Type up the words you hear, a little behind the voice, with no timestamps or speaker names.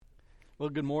Well,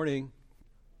 good morning.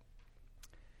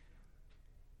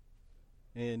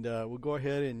 And we'll go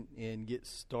ahead and get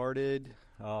started.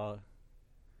 Even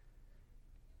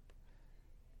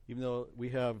though we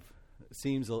have, it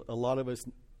seems, a lot of us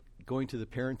going to the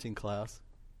parenting class,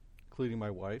 including my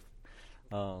wife.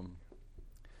 But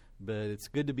it's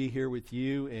good to be here with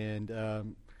you,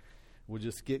 and we'll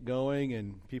just get going,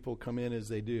 and people come in as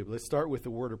they do. But let's start with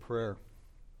a word of prayer.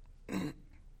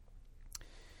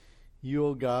 You,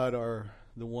 O God, are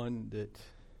the one that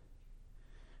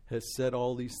has set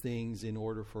all these things in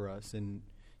order for us, and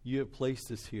you have placed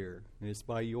us here, and it's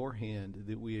by your hand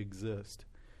that we exist.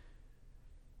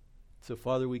 So,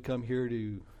 Father, we come here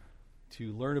to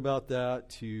learn about that,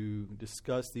 to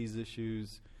discuss these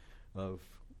issues of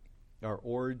our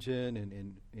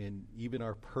origin and even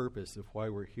our purpose of why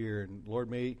we're here. And Lord,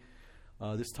 may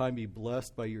this time be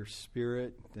blessed by your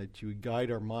Spirit, that you would guide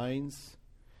our minds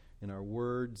and our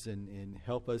words and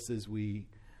help us as we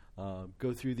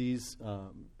go through these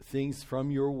things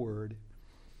from your word,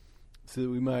 so that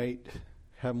we might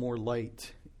have more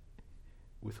light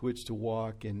with which to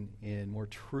walk and more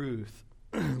truth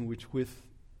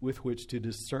with which to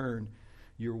discern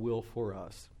your will for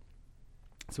us.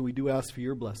 So we do ask for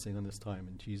your blessing on this time.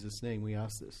 In Jesus' name we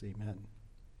ask this. Amen.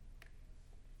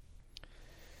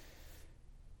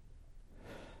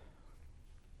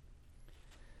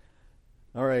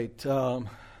 All right.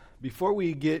 Before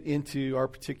we get into our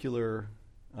particular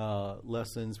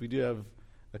lessons, we do have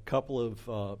a couple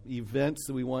of events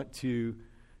that we want to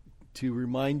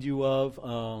remind you of.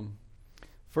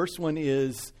 First one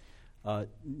is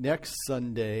next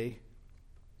Sunday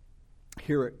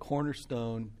here at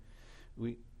Cornerstone.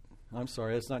 I'm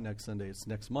sorry, it's not next Sunday, it's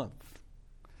next month.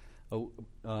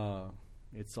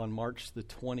 It's on March the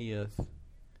 20th.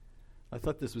 I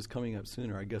thought this was coming up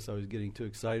sooner. I guess I was getting too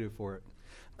excited for it.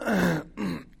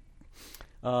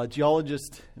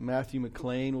 Geologist Matthew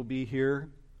McLean will be here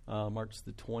March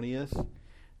the 20th.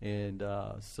 And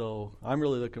so I'm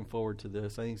really looking forward to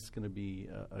this. I think it's going to be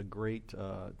a great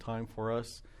time for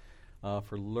us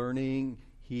for learning.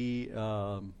 He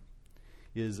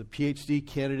is a PhD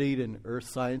candidate in earth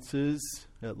sciences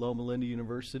at Loma Linda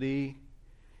University.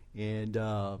 And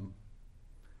you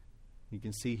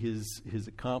can see his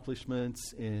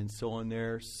accomplishments and so on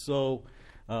there. So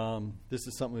this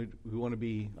is something we want to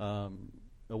be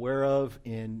aware of,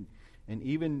 and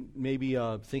even maybe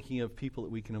thinking of people that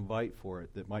we can invite for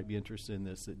it that might be interested in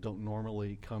this, that don't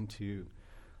normally come to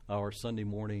our Sunday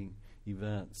morning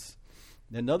events.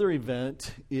 Another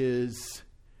event is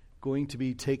going to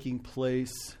be taking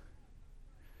place.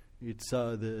 It's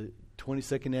the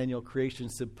 22nd Annual Creation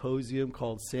Symposium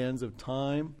called Sands of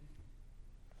Time.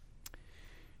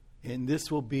 And this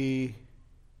will be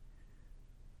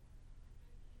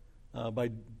by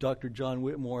Dr. John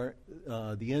Whitmore,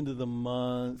 the end of the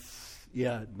month.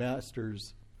 Yeah, at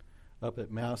Masters, up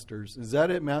at Masters. Is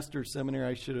that at Masters Seminary?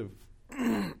 I should have,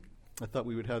 I thought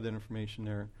we would have that information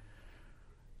there.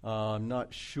 I'm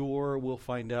not sure. We'll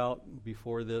find out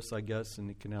before this, I guess, and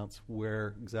it can announce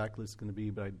where exactly it's going to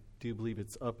be, but I do believe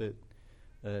it's up at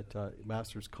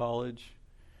Masters College.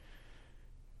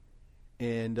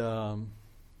 And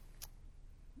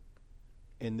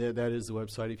that is the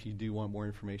website if you do want more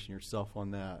information yourself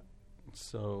on that.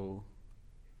 So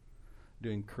I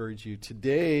do encourage you.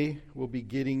 Today we'll be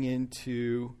getting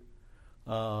into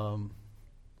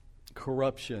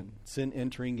corruption, sin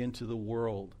entering into the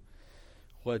world,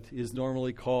 what is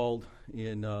normally called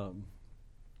in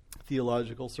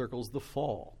theological circles the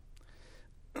fall.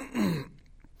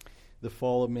 The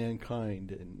fall of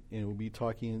mankind, and we'll be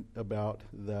talking about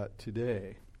that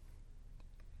today.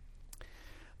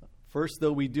 First,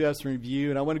 though, we do have some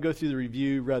review, and I want to go through the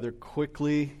review rather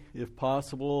quickly, if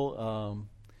possible,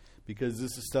 because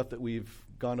this is stuff that we've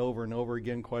gone over and over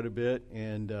again quite a bit,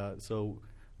 and so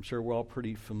I'm sure we're all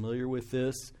pretty familiar with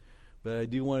this. But I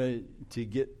do want to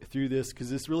get through this because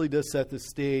this really does set the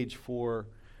stage for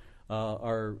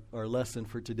our lesson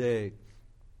for today.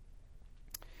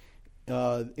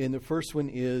 And the first one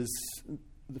is,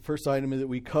 the first item that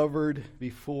we covered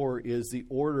before is the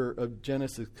order of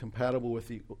Genesis compatible with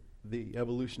the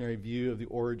evolutionary view of the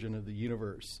origin of the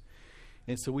universe.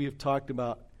 And so we have talked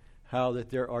about how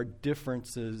that there are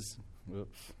differences.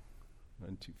 Whoops,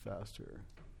 went too fast here.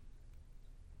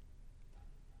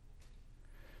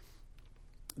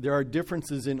 There are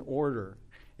differences in order.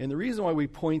 And the reason why we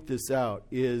point this out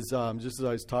is, just as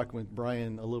I was talking with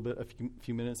Brian a little bit a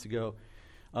few minutes ago,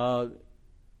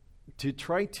 to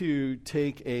try to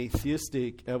take a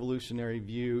theistic evolutionary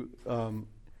view,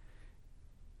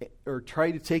 or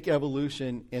try to take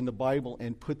evolution and the Bible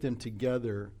and put them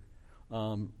together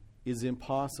is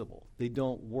impossible. They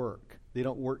don't work. They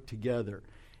don't work together.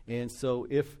 And so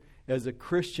if, as a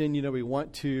Christian, we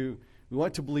want to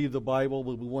believe the Bible,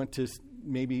 but we want to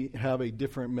maybe have a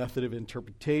different method of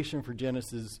interpretation for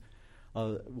Genesis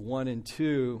 1 and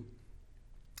 2,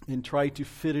 and try to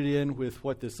fit it in with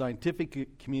what the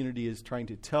scientific community is trying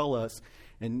to tell us,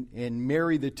 and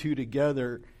marry the two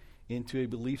together into a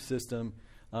belief system.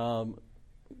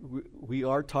 We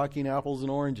are talking apples and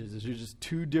oranges. These are just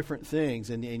two different things,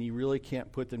 and you really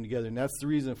can't put them together. And that's the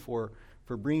reason for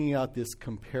bringing out this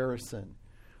comparison.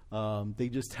 They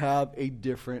just have a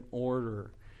different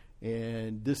order.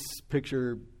 And this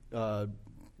picture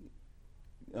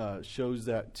shows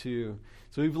that too.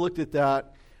 So we've looked at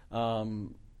that.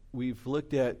 We've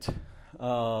looked at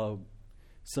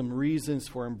some reasons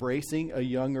for embracing a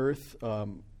young earth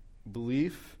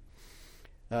belief.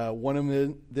 One of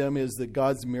them is that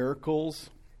God's miracles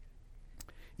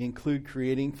include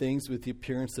creating things with the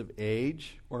appearance of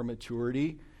age or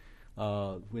maturity.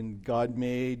 When God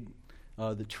made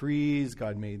the trees,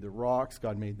 God made the rocks,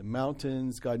 God made the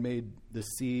mountains, God made the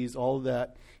seas, all of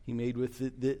that He made with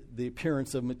the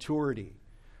appearance of maturity.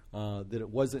 That it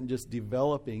wasn't just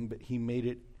developing, but He made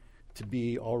it to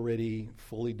be already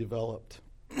fully developed.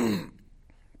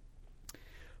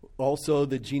 Also,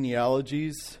 the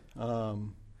genealogies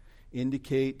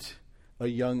indicate a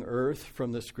young earth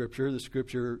from the Scripture. The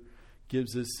Scripture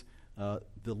gives us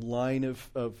the line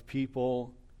of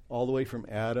people all the way from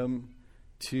Adam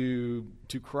to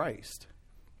Christ.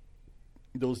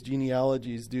 Those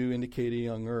genealogies do indicate a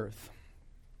young earth.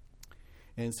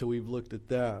 And so we've looked at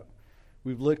that.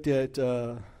 We've looked at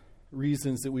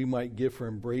reasons that we might give for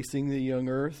embracing the young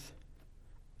earth.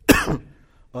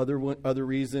 Other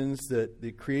reasons that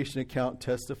the creation account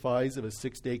testifies of a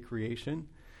 6-day creation.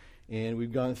 And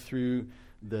we've gone through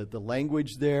the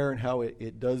language there and how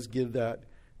it does give that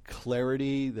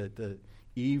clarity that the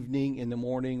evening and the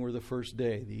morning were the first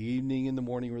day, the evening and the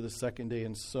morning were the second day,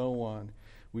 and so on.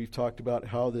 We've talked about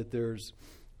how that there's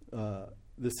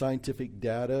the scientific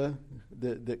data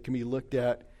that can be looked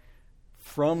at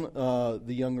from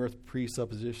the young earth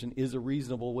presupposition is a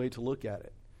reasonable way to look at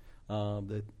it.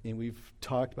 And we've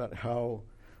talked about how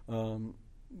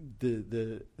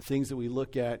the things that we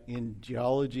look at in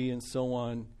geology and so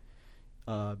on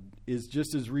is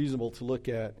just as reasonable to look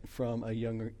at from a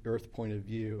young earth point of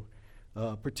view,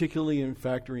 particularly in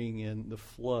factoring in the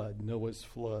flood, Noah's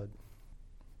flood.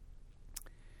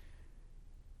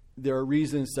 There are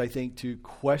reasons, I think, to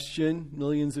question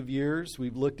millions of years.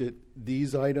 We've looked at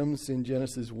these items in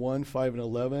Genesis 1, 5, and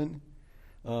 11.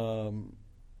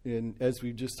 And as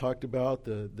we've just talked about,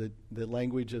 the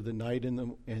language of the night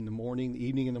and the morning, the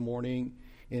evening and the morning,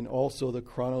 and also the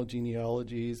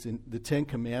chronogenealogies and the Ten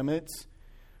Commandments.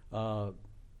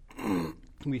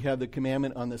 We have the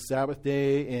commandment on the Sabbath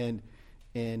day,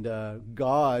 and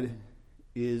God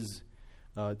is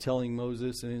telling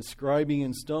Moses and inscribing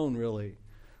in stone, really,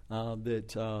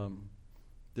 that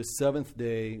the seventh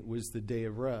day was the day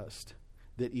of rest,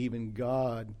 that even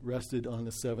God rested on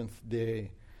the seventh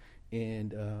day,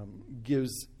 and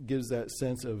gives that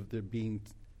sense of there being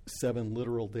 7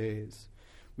 literal days.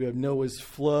 We have Noah's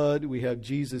flood. We have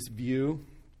Jesus' view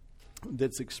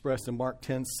that's expressed in Mark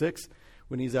 10:6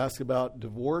 when he's asked about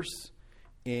divorce,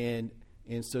 and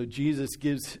so Jesus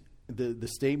gives the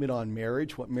statement on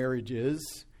marriage, what marriage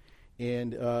is,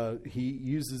 and he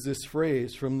uses this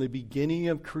phrase: from the beginning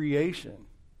of creation,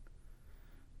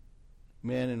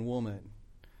 man and woman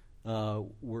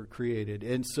were created,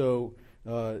 and so.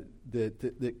 That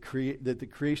the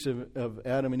creation of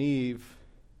Adam and Eve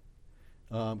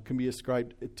can be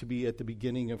ascribed to be at the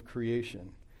beginning of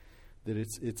creation. That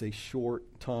it's a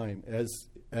short time,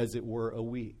 as it were a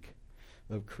week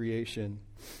of creation.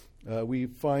 We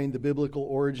find the biblical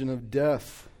origin of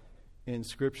death in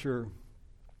Scripture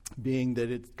being that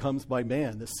it comes by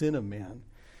man, the sin of man,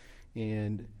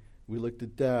 and we looked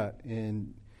at that.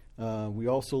 And we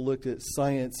also looked at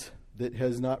science that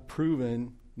has not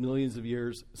proven millions of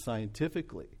years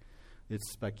scientifically.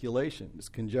 It's speculation, it's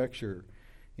conjecture.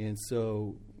 And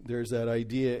so there's that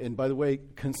idea. And by the way,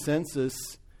 consensus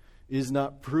is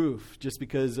not proof. Just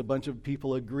because a bunch of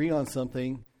people agree on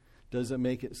something doesn't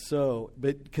make it so.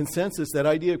 But consensus, that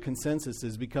idea of consensus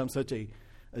has become such a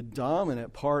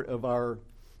dominant part of our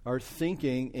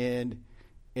thinking, and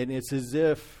it's as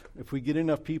if we get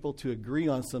enough people to agree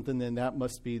on something, then that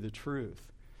must be the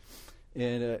truth.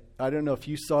 And I don't know if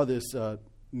you saw this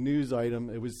news item.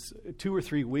 It was 2 or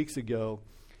 3 weeks ago.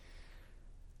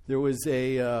 There was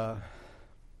a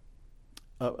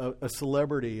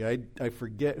celebrity. I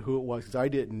forget who it was because I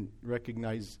didn't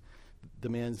recognize the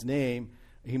man's name.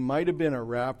 He might have been a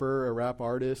rapper, a rap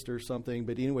artist or something.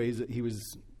 But anyways, he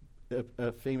was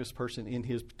a famous person in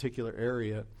his particular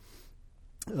area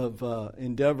of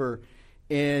endeavor.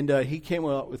 And he came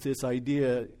up with this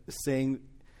idea saying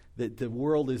that the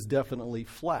world is definitely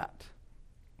flat.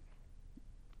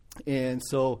 And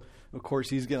so, of course,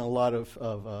 he's getting a lot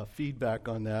of feedback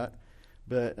on that.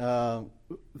 But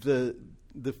the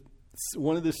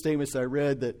one of the statements I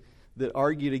read that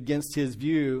argued against his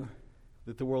view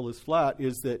that the world is flat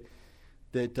is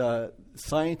that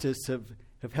scientists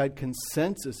have had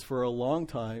consensus for a long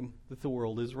time that the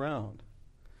world is round.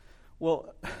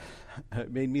 Well,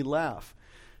 it made me laugh,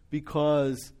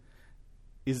 because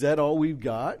is that all we've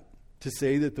got to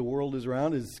say that the world is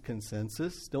round is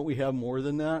consensus? Don't we have more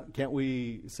than that? Can't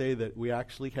we say that we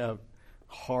actually have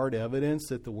hard evidence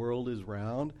that the world is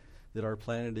round, that our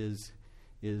planet is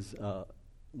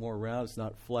more round, it's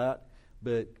not flat?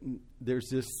 But there's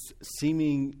this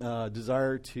seeming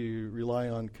desire to rely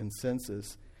on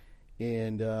consensus.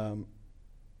 And,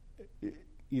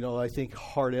 I think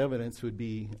hard evidence would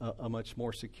be a much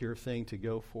more secure thing to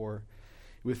go for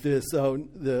with this. So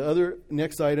the other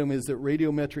next item is that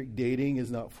radiometric dating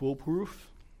is not foolproof.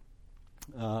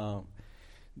 And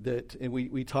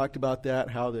we talked about that,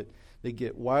 how that they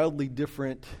get wildly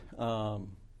different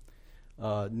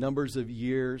numbers of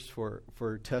years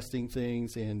for testing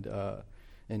things, and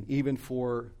even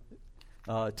for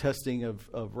testing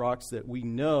of rocks that we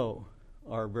know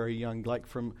are very young, like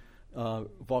from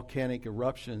volcanic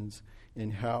eruptions,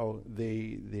 and how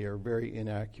they are very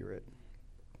inaccurate.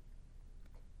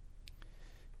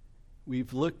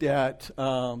 We've looked at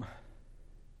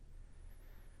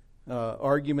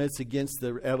arguments against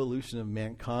the evolution of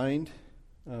mankind,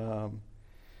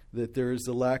 that there is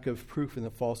a lack of proof in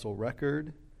the fossil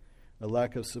record, a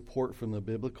lack of support from the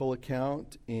biblical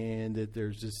account, and that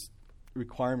there's just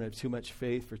requirement of too much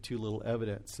faith for too little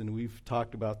evidence. And we've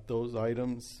talked about those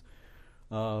items.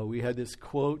 We had this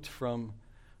quote from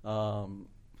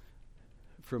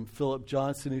Philip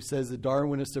Johnson, who says the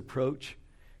Darwinist approach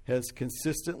has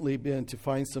consistently been to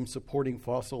find some supporting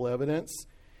fossil evidence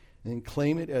and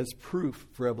claim it as proof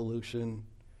for evolution,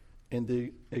 and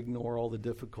to ignore all the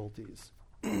difficulties.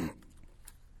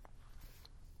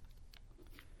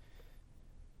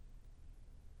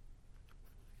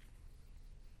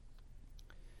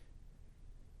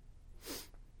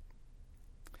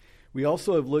 We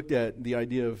also have looked at the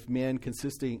idea of man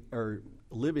consisting or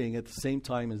living at the same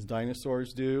time as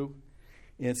dinosaurs do.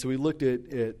 And so we looked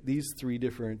at these three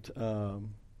different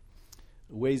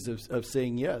ways of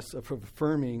saying yes, of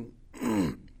affirming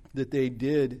that they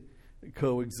did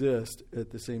coexist at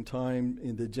the same time.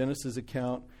 In the Genesis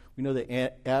account, we know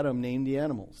that Adam named the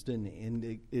animals, didn't he?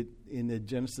 In the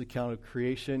Genesis account of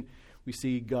creation, we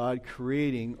see God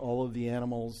creating all of the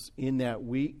animals in that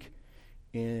week,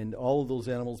 and all of those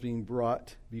animals being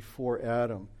brought before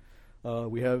Adam.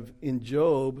 We have in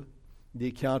Job the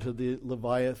account of the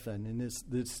Leviathan, and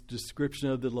this description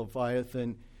of the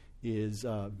Leviathan is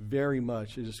very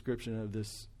much a description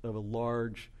of a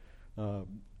large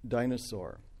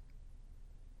dinosaur.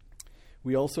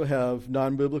 We also have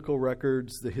non-biblical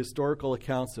records, the historical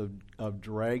accounts of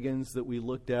dragons that we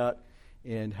looked at,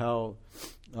 and how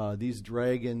these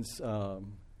dragons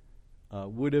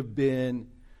would have been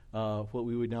what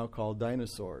we would now call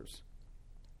dinosaurs.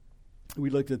 We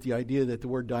looked at the idea that the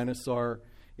word dinosaur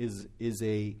is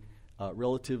a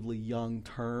relatively young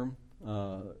term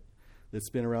that's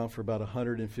been around for about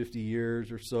 150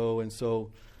 years or so, and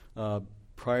so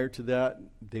prior to that,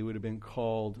 they would have been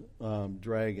called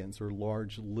dragons or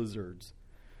large lizards.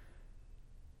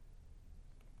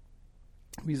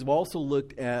 We've also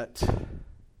looked at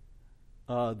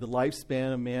the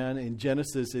lifespan of man. In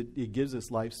Genesis, it gives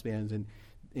us lifespans,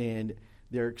 and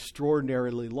they're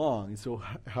extraordinarily long. And so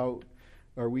how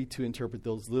are we to interpret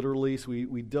those literally? So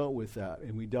we dealt with that,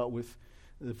 and we dealt with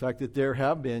the fact that there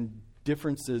have been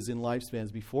differences in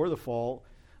lifespans. Before the fall,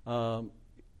 the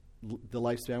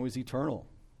lifespan was eternal.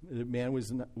 Man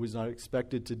was not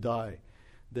expected to die,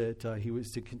 that he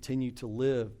was to continue to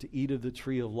live, to eat of the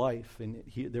tree of life, and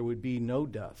there would be no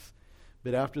death.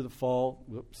 But after the fall,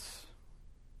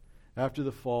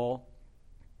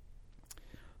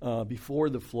 before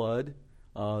the flood,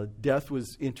 death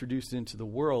was introduced into the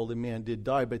world, and man did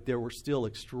die, but there were still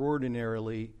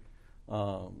extraordinarily,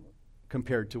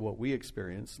 compared to what we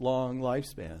experience, long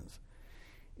lifespans.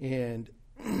 And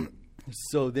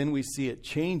so then we see it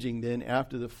changing then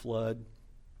after the flood,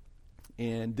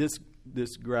 and this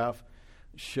graph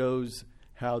shows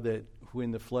how that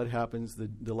when the flood happens,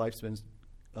 the lifespans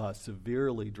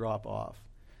severely drop off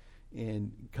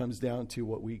and comes down to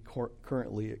what we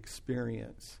currently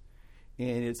experience.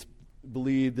 And it's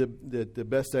believed that the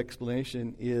best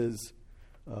explanation is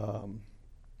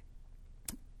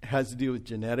has to do with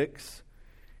genetics.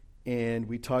 And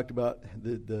we talked about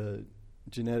the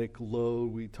genetic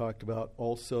load. We talked about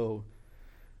also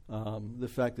the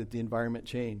fact that the environment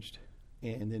changed.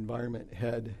 And the environment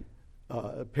had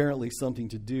apparently something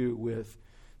to do with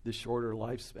the shorter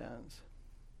lifespans.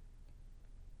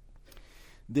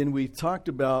 Then we talked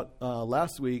about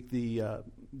last week the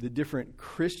different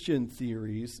Christian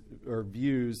theories or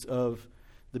views of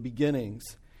the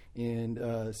beginnings.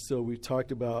 And so we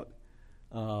talked about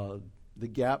the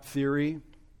gap theory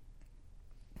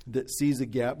that sees a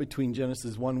gap between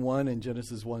Genesis 1:1 and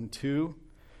Genesis 1:2,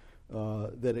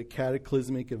 that a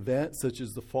cataclysmic event such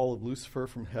as the fall of Lucifer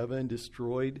from heaven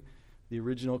destroyed the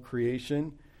original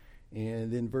creation.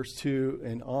 And then verse 2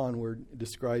 and onward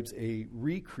describes a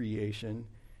recreation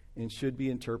and should be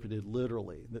interpreted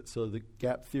literally. So the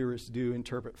gap theorists do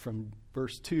interpret from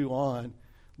verse 2 on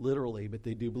literally, but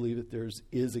they do believe that there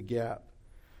is a gap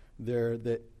there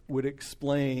that would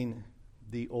explain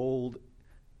the old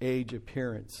age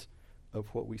appearance of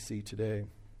what we see today.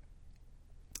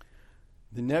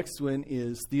 The next one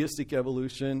is theistic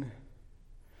evolution.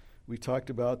 We talked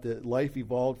about that life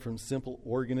evolved from simple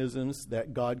organisms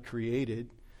that God created.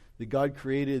 That God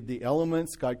created the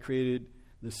elements, God created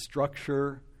the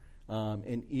structure,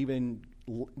 and even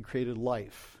created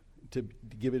life to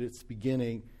give it its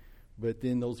beginning. But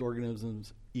then those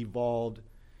organisms evolved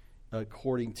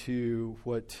according to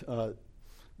what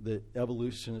the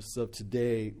evolutionists of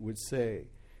today would say.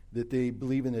 That they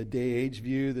believe in a day-age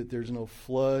view, that there's no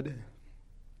flood,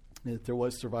 that there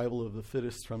was survival of the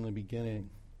fittest from the beginning.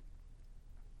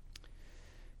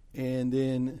 And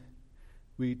then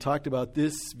we talked about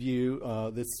this view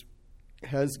that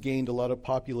has gained a lot of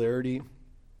popularity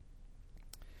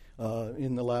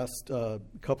in the last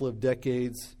couple of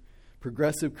decades.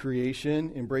 Progressive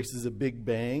creation embraces a Big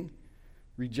Bang,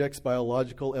 rejects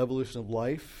biological evolution of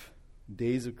life.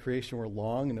 Days of creation were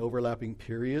long and overlapping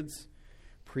periods.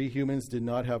 Pre-humans did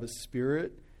not have a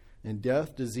spirit, and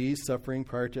death, disease, suffering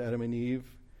prior to Adam and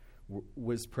Eve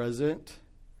was present,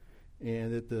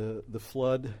 and that the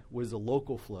flood was a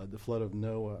local flood. The flood of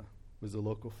Noah was a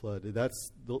local flood.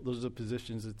 Those are the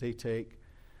positions that they take,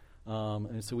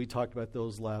 and so we talked about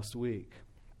those last week.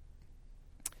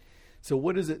 So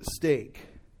what is at stake?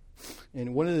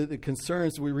 And one of the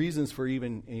concerns, reasons for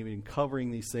even covering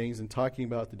these things and talking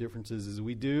about the differences is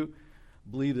we do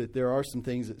believe that there are some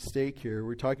things at stake here.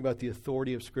 We're talking about the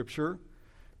authority of Scripture.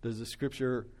 Does the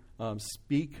Scripture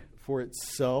speak for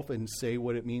itself and say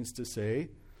what it means to say?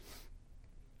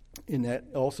 And that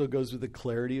also goes with the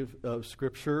clarity of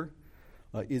Scripture.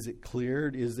 Is it clear?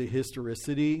 Is the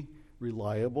historicity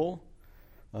reliable?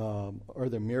 Are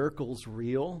the miracles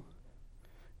real?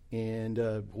 And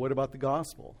what about the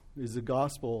gospel? Is the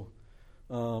gospel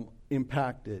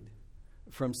impacted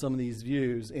from some of these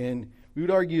views? And we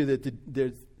would argue that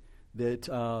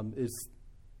it's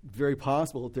very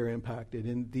possible that they're impacted,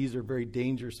 and these are very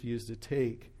dangerous views to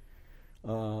take.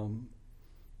 And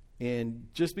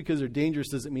just because they're dangerous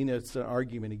doesn't mean that it's an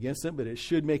argument against them, but it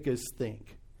should make us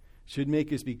think, should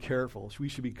make us be careful. We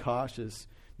should be cautious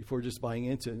before just buying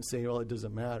into it and saying, well, it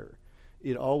doesn't matter.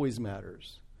 It always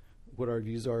matters what our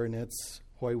views are, and that's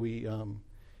why we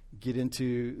get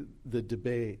into the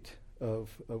debate of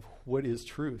what is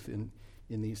truth in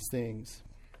these things.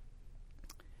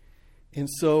 And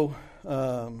so,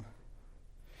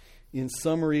 in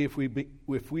summary, if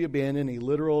we abandon a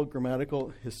literal,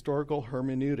 grammatical, historical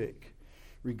hermeneutic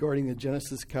regarding the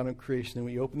Genesis account of creation, then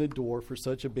we open the door for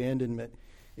such abandonment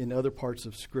in other parts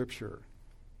of Scripture.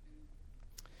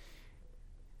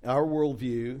 Our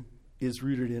worldview is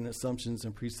rooted in assumptions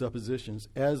and presuppositions,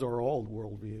 as are all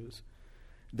worldviews,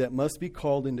 that must be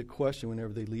called into question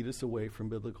whenever they lead us away from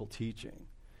biblical teaching.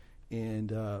 And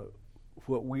the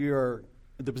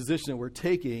position that we're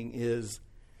taking is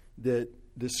that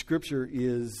the Scripture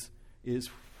is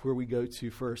where we go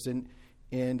to first.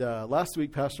 And last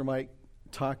week, Pastor Mike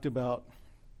talked about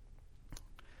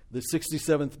the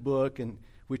 67th book, and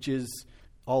which is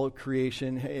all of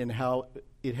creation, and how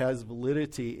it has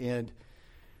validity. And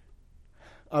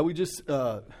I would just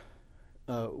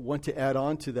want to add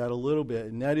on to that a little bit,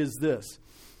 and that is this.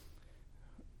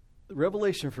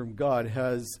 Revelation from God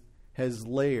has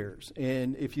layers.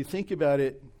 And if you think about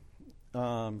it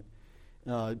kind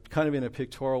of in a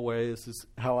pictorial way, this is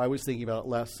how I was thinking about it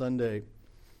last Sunday.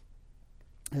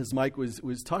 As Mike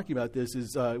was talking about this,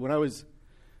 is when I was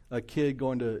a kid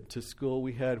going to school,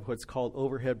 we had what's called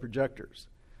overhead projectors.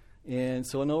 And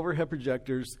so in overhead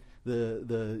projectors,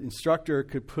 the instructor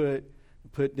could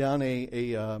put down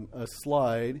a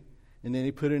slide, and then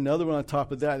he put another one on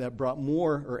top of that brought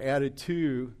more or added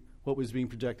to what was being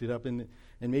projected up. And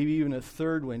and maybe even a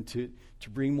third one to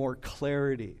bring more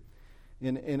clarity.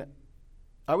 And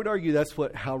I would argue that's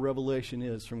how revelation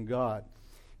is from God.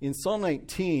 In Psalm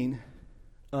 19,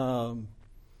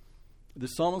 the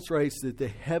psalmist writes that the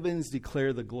heavens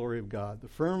declare the glory of God. The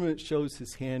firmament shows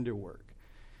his handiwork.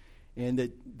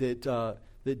 And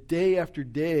that day after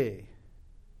day,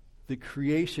 the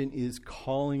creation is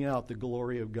calling out the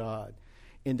glory of God.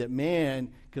 And that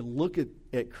man can look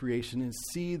at creation and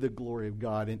see the glory of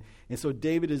God. And so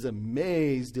David is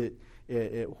amazed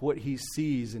at what he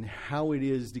sees and how it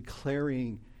is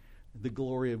declaring the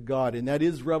glory of God. And that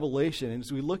is revelation. And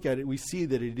as we look at it, we see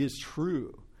that it is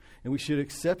true. And we should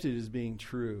accept it as being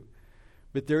true.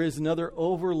 But there is another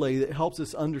overlay that helps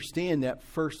us understand that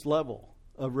first level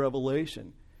of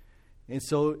revelation. And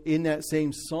so in that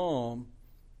same psalm,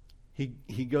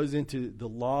 he goes into the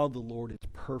law of the Lord is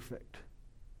perfect,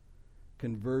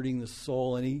 converting the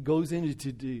soul. And he goes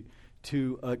into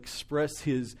to express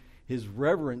his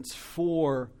reverence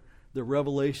for the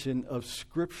revelation of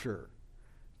Scripture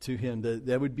to him.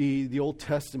 That would be the Old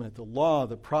Testament, the law,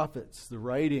 the prophets, the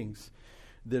writings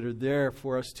that are there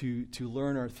for us to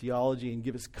learn our theology and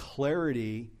give us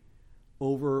clarity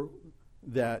over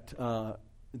that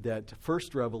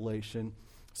first revelation.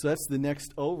 So that's the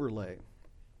next overlay.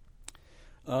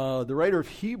 The writer of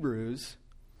Hebrews,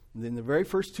 in the very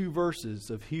first two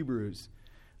verses of Hebrews,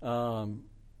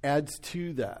 adds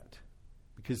to that,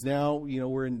 because now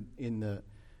we're in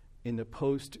the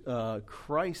post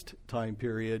Christ time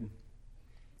period,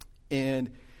 and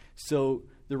so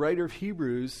the writer of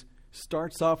Hebrews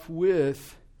starts off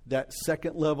with that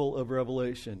second level of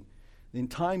revelation. In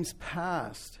times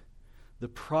past, the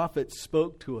prophets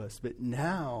spoke to us, but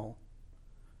now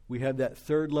we have that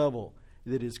third level,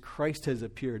 that is Christ has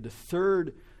appeared. The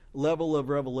third level of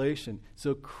revelation.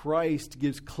 So Christ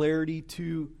gives clarity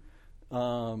to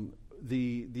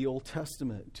the Old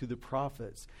Testament, to the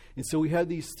prophets. And so we have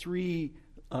these three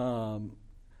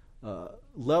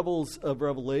levels of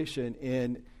revelation,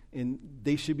 and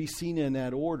they should be seen in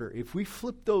that order. If we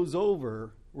flip those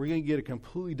over, we're going to get a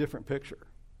completely different picture.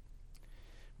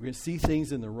 We're going to see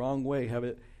things in the wrong way,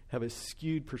 have a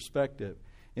skewed perspective.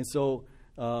 And so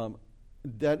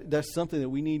that's something that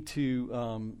we need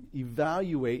to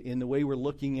evaluate in the way we're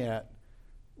looking at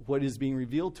what is being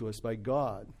revealed to us by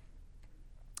God.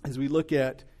 As we look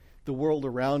at the world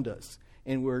around us,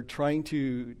 and we're trying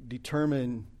to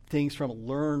determine things from it,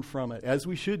 learn from it, as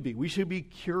we should be. We should be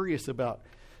curious about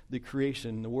the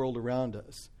creation, the world around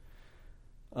us.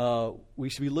 We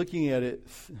should be looking at it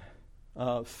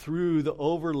through the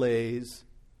overlays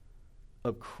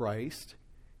of Christ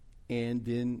and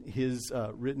then his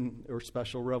written or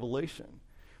special revelation.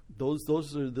 Those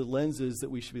are the lenses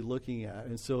that we should be looking at.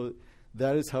 And so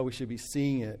that is how we should be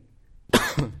seeing it.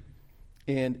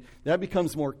 And that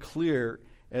becomes more clear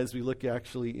as we look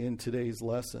actually in today's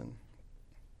lesson.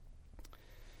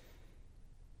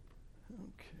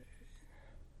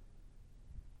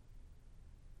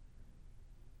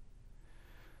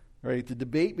 All right, the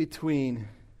debate between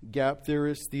gap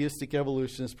theorists, theistic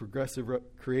evolutionists, progressive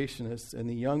creationists, and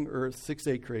the young earth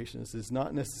 6A creationists is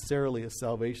not necessarily a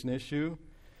salvation issue,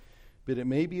 but it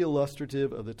may be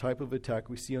illustrative of the type of attack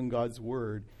we see on God's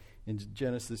word in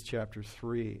Genesis chapter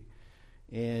 3.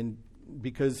 And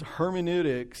because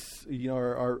hermeneutics,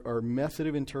 our method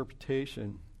of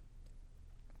interpretation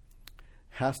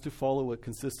has to follow a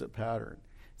consistent pattern.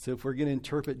 So if we're going to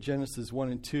interpret Genesis 1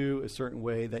 and 2 a certain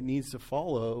way, that needs to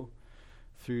follow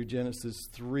through Genesis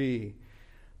 3.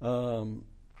 There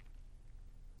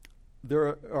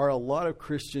are a lot of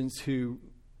Christians who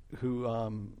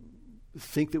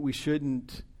think that we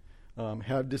shouldn't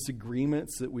have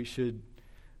disagreements, that we should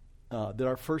that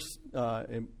our first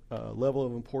level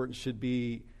of importance should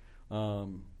be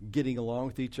getting along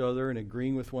with each other and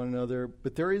agreeing with one another.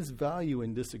 But there is value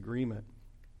in disagreement.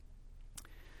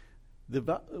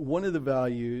 One of the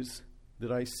values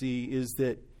that I see is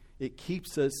that it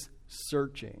keeps us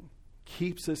searching,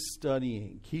 keeps us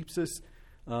studying, keeps us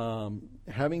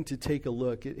having to take a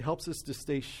look. It helps us to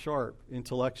stay sharp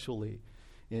intellectually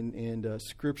and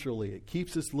scripturally. It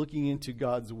keeps us looking into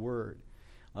God's word.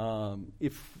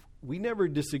 If we never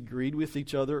disagreed with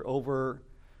each other over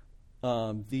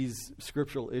these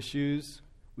scriptural issues,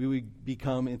 we would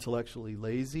become intellectually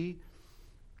lazy.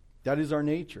 That is our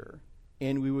nature.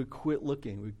 And we would quit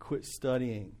looking. We'd quit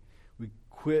studying. We'd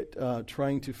quit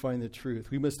trying to find the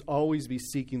truth. We must always be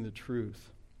seeking the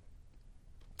truth.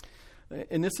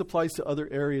 And this applies to other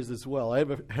areas as well. I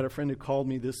had a friend who called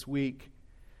me this week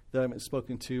that I haven't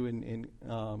spoken to in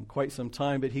quite some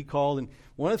time, but he called, and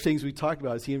one of the things we talked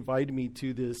about is he invited me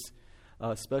to this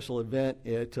special event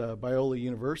at Biola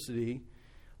University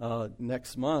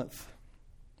next month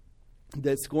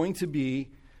that's going to be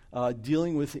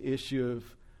dealing with the issue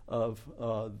of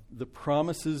the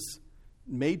promises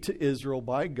made to Israel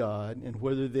by God and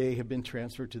whether they have been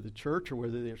transferred to the church or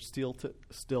whether they're still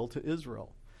to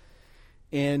Israel.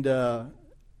 And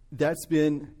that's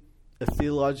been a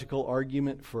theological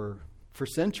argument for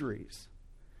centuries.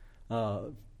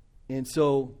 And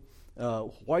so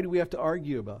why do we have to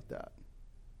argue about that?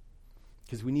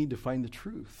 Because we need to find the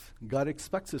truth. God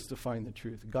expects us to find the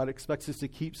truth. God expects us to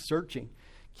keep searching,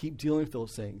 keep dealing with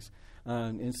those things.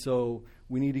 And so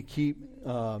we need to keep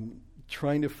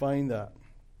trying to find that.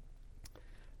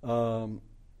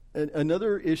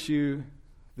 Another issue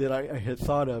that I had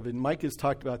thought of, and Mike has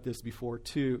talked about this before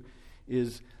too,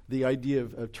 is the idea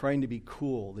of trying to be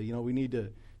cool. That, we need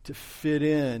to fit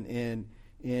in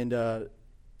and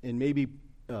maybe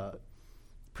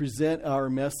present our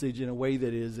message in a way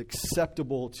that is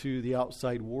acceptable to the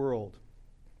outside world.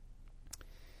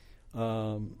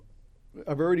 I've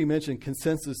already mentioned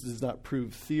consensus does not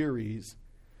prove theories,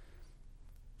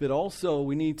 but also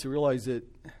we need to realize that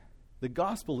the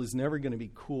gospel is never going to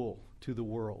be cool to the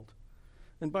world.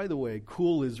 And by the way,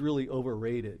 cool is really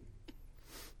overrated.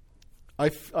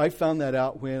 I found that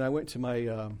out when I went to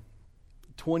my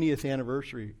 20th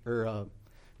anniversary or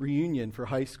reunion for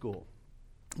high school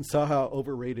and saw how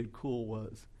overrated cool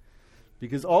was.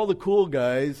 Because all the cool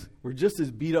guys were just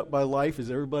as beat up by life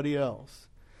as everybody else.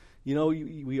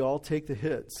 We all take the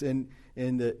hits, and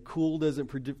that cool doesn't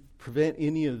prevent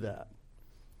any of that.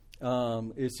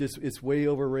 It's way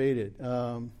overrated.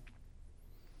 I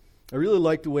really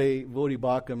like the way Voddie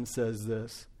Baucham says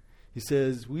this. He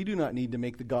says, we do not need to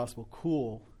make the gospel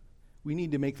cool. We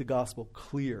need to make the gospel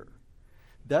clear.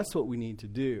 That's what we need to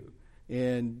do.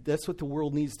 And that's what the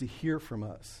world needs to hear from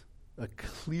us, a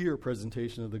clear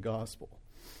presentation of the gospel.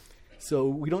 So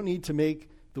we don't need to make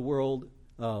the world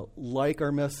like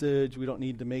our message. We don't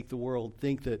need to make the world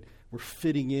think that we're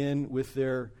fitting in with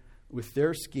their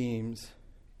schemes.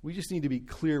 We just need to be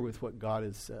clear with what God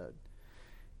has said.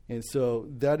 And so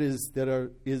that is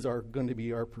going to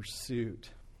be our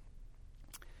pursuit.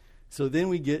 So then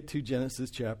we get to Genesis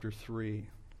chapter 3.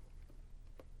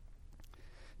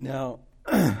 Now,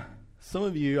 some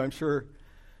of you, I'm sure,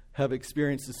 have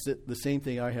experienced the same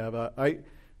thing I have.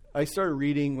 I started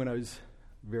reading when I was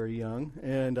very young,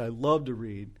 and I loved to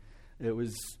read. It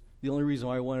was the only reason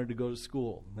why I wanted to go to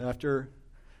school. After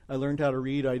I learned how to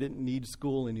read, I didn't need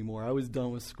school anymore. I was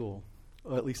done with school.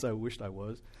 Well, at least I wished I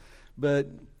was. But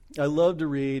I love to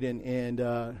read,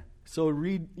 and so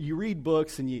you read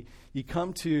books, and you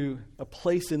come to a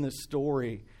place in the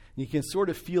story, and you can sort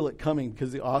of feel it coming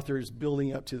because the author is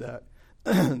building up to that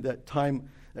that time,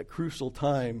 that crucial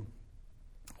time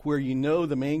where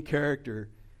the main character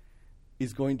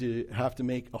is going to have to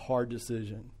make a hard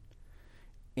decision.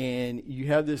 And you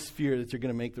have this fear that you're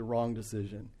going to make the wrong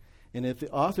decision. And if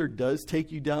the author does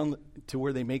take you down to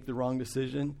where they make the wrong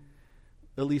decision,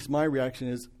 at least my reaction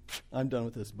is, I'm done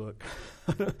with this book.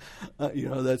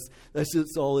 That's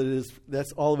just all it is.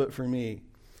 That's all of it for me.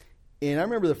 And I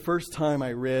remember the first time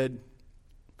I read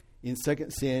in 2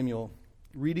 Samuel,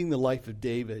 reading the life of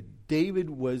David. David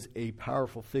was a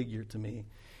powerful figure to me.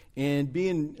 And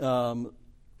being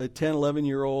a 10,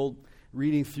 11-year-old,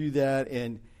 reading through that,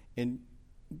 and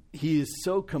he is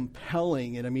so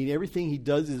compelling. And I mean, everything he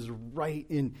does is right,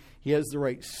 and he has the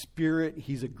right spirit.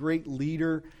 He's a great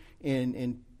leader,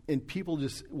 and people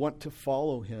just want to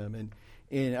follow him.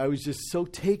 And I was just so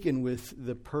taken with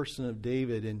the person of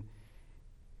David, and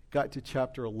got to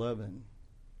chapter 11.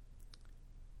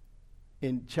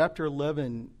 And chapter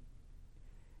 11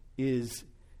 is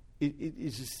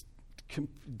just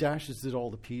dashes it all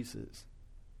to pieces.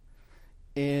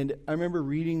 And I remember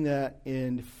reading that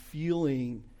and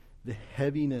feeling the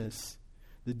heaviness,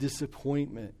 the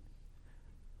disappointment,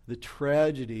 the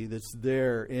tragedy that's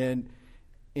there. And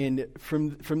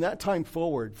from that time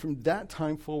forward,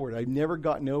 I've never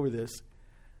gotten over this.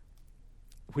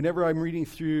 Whenever I'm reading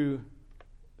through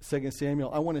 2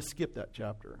 Samuel, I want to skip that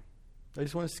chapter. I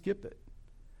just want to skip it.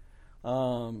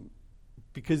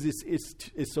 Because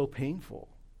it's so painful.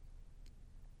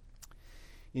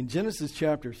 In Genesis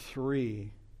chapter 3,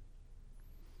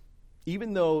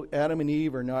 even though Adam and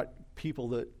Eve are not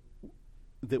people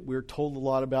that we're told a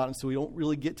lot about, and so we don't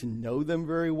really get to know them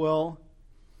very well,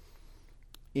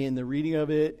 in the reading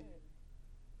of it,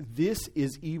 this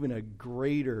is even a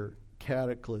greater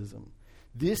cataclysm.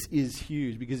 This is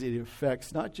huge because it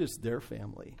affects not just their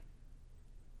family,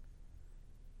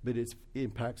 but it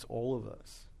impacts all of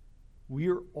us. We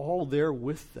are all there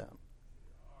with them.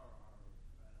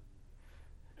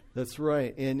 That's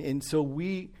right. And so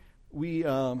we we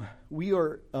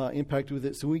are impacted with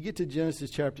it. So when we get to Genesis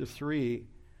chapter 3,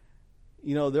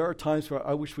 there are times where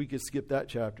I wish we could skip that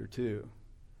chapter too,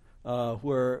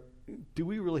 where do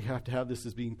we really have to have this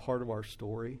as being part of our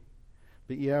story?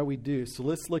 But yeah, we do. So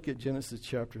let's look at Genesis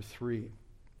chapter 3.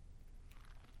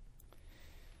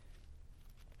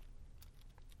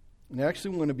 And I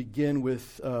actually want to begin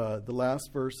with the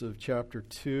last verse of chapter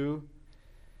 2.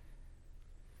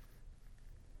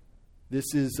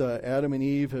 This is Adam and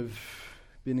Eve have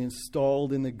been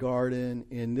installed in the garden,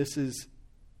 and this is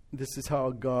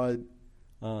how God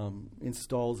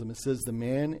installs them. It says, the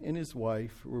man and his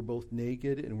wife were both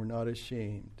naked and were not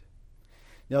ashamed.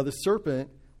 Now the serpent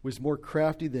was more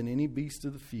crafty than any beast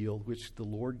of the field which the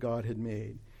Lord God had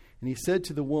made. And he said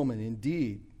to the woman,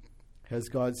 indeed, has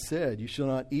God said, you shall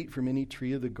not eat from any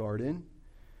tree of the garden?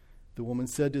 The woman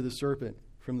said to the serpent,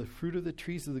 from the fruit of the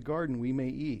trees of the garden we may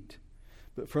eat.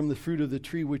 But from the fruit of the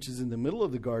tree which is in the middle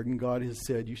of the garden, God has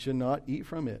said, you shall not eat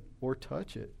from it or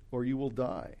touch it, or you will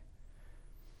die.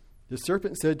 The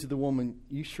serpent said to the woman,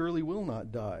 you surely will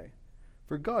not die.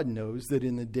 For God knows that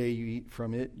in the day you eat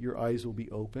from it, your eyes will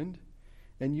be opened,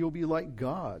 and you'll be like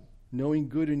God, knowing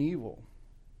good and evil.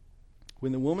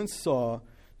 When the woman saw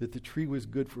that the tree was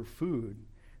good for food,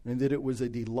 and that it was a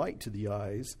delight to the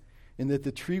eyes, and that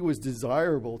the tree was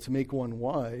desirable to make one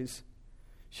wise,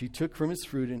 she took from its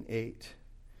fruit and ate.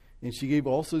 And she gave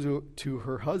also to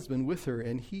her husband with her,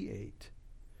 and he ate.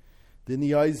 Then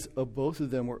the eyes of both of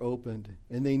them were opened,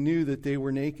 and they knew that they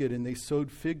were naked, and they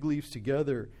sewed fig leaves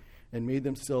together and made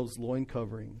themselves loin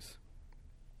coverings.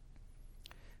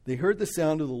 They heard the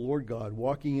sound of the Lord God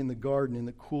walking in the garden in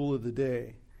the cool of the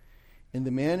day. And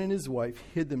the man and his wife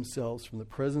hid themselves from the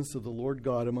presence of the Lord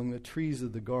God among the trees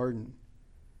of the garden.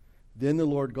 Then the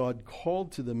Lord God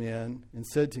called to the man and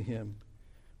said to him,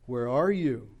 where are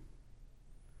you?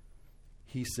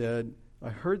 He said, I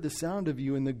heard the sound of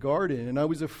you in the garden, and I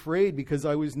was afraid because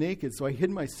I was naked, so I hid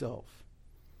myself.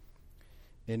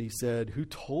 And he said, who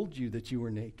told you that you were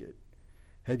naked?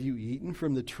 Have you eaten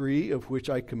from the tree of which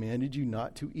I commanded you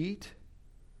not to eat?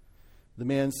 The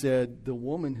man said, the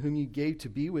woman whom you gave to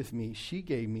be with me, she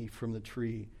gave me from the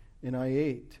tree, and I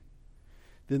ate.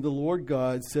 Then the Lord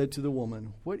God said to the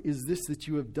woman, what is this that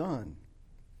you have done?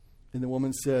 And the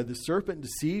woman said, the serpent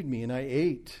deceived me, and I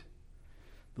ate.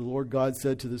 The Lord God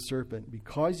said to the serpent,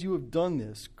 because you have done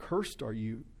this, cursed are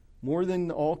you more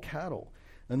than all cattle,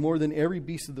 and more than every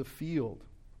beast of the field.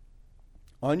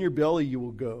 On your belly you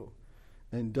will go,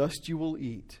 and dust you will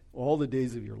eat all the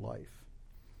days of your life.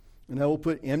 And I will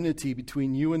put enmity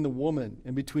between you and the woman,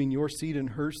 and between your seed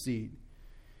and her seed.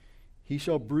 He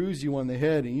shall bruise you on the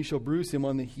head, and you shall bruise him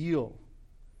on the heel.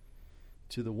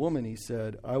 To the woman he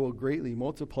said, I will greatly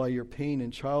multiply your pain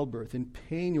in childbirth. In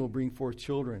pain you will bring forth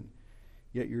children.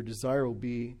 Yet your desire will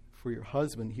be for your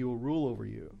husband. He will rule over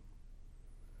you.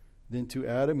 Then to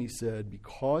Adam he said,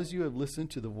 because you have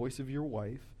listened to the voice of your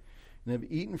wife, and have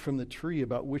eaten from the tree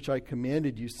about which I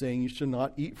commanded you, saying, you shall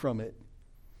not eat from it.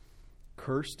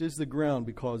 Cursed is the ground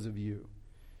because of you.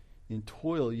 In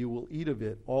toil you will eat of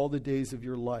it all the days of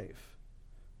your life.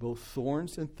 Both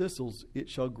thorns and thistles it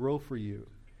shall grow for you.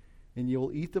 And you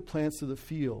will eat the plants of the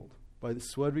field. By the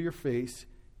sweat of your face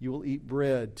you will eat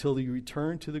bread till you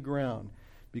return to the ground,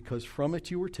 because from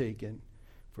it you were taken.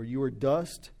 For you are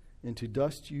dust, and to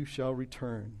dust you shall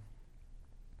return.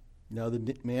 Now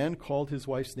the man called his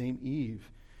wife's name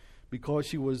Eve, because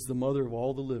she was the mother of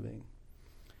all the living.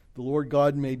 The Lord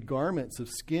God made garments of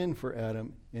skin for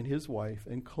Adam and his wife,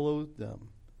 and clothed them.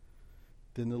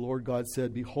 Then the Lord God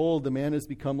said, behold, the man has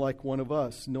become like one of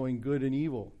us, knowing good and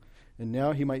evil. And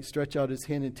now he might stretch out his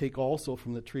hand and take also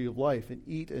from the tree of life, and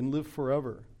eat and live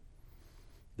forever.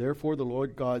 Therefore the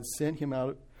Lord God sent him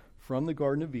out from the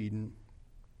Garden of Eden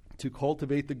to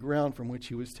cultivate the ground from which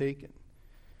he was taken.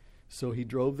 So he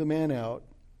drove the man out,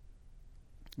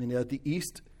 and at the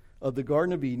east of the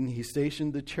Garden of Eden he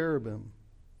stationed the cherubim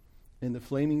and the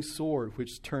flaming sword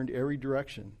which turned every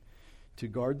direction to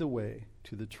guard the way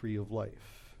to the tree of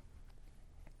life.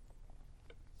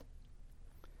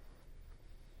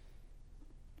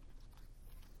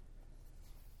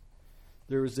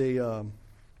 There was a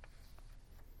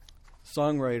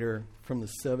songwriter from the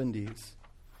 70s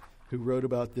who wrote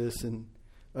about this, and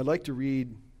I'd like to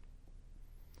read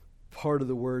part of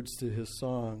the words to his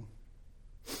song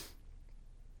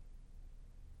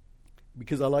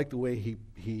because I like the way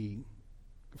he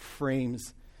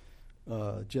frames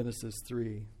Genesis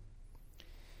 3.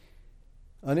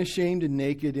 Unashamed and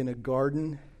naked in a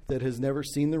garden that has never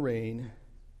seen the rain,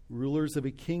 rulers of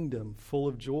a kingdom full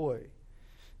of joy,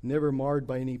 never marred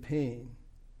by any pain.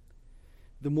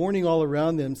 The morning all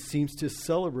around them seems to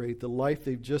celebrate the life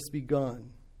they've just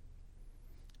begun.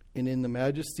 And in the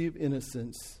majesty of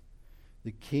innocence,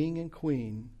 the king and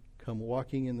queen come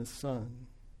walking in the sun.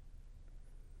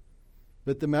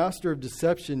 But the master of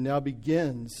deception now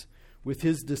begins with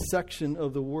his dissection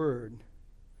of the word.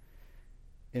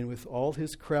 And with all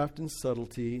his craft and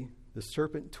subtlety, the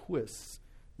serpent twists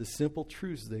the simple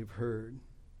truths they've heard.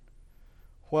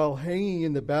 While hanging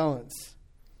in the balance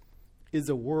is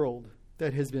a world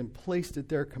that has been placed at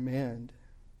their command.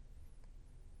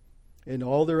 And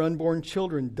all their unborn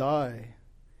children die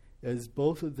as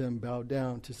both of them bow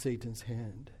down to Satan's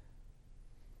hand.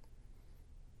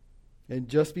 And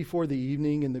just before the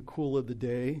evening, in the cool of the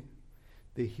day,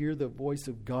 they hear the voice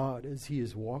of God as he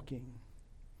is walking.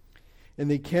 And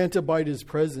they can't abide his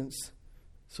presence,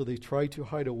 so they try to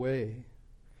hide away.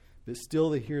 But still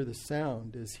they hear the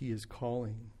sound as he is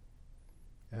calling.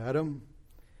 Adam,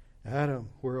 Adam,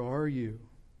 where are you?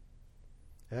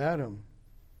 Adam,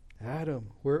 Adam,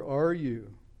 where are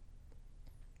you?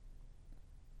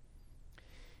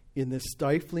 In the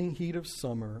stifling heat of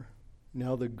summer,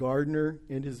 now the gardener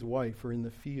and his wife are in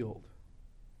the field.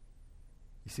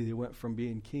 You see, they went from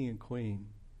being king and queen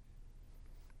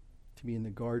to being the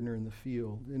gardener in the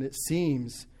field. And it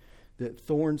seems that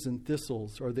thorns and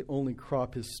thistles are the only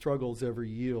crop his struggles ever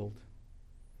yield.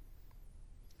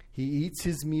 He eats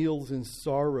his meals in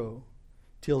sorrow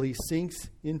till he sinks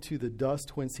into the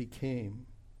dust whence he came.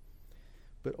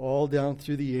 But all down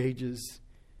through the ages,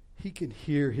 he can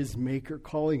hear his Maker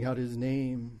calling out his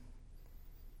name.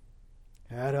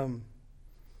 Adam,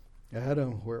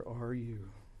 Adam, where are you?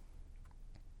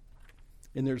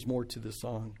 And there's more to the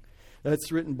song.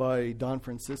 That's written by Don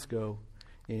Francisco.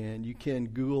 And you can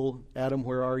Google Adam,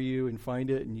 where are you? And find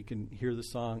it, and you can hear the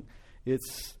song.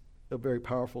 It's a very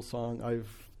powerful song.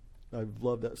 I've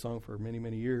loved that song for many,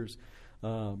 many years.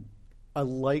 I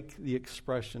like the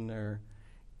expression there,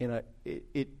 and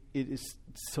it is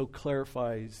so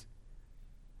clarifies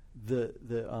the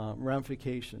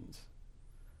ramifications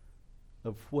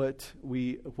of what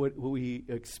we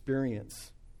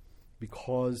experience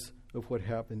because of what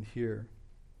happened here.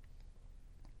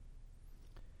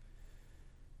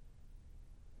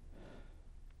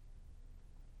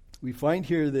 We find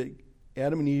here that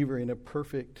Adam and Eve are in a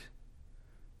perfect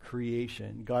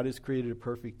creation. God has created a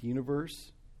perfect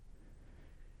universe.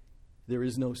 There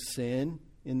is no sin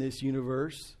in this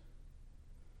universe.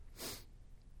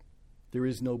 There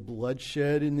is no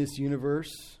bloodshed in this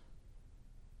universe.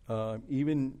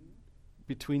 Even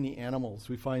between the animals,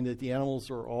 we find that the animals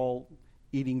are all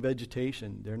eating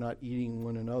vegetation. They're not eating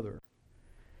one another.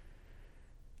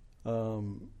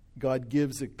 God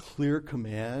gives a clear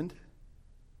command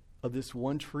of this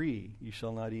one tree you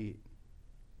shall not eat.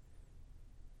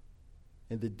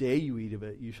 And the day you eat of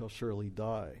it, you shall surely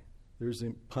die. There's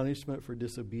a punishment for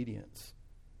disobedience.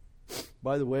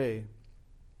 By the way,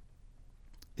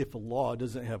 if a law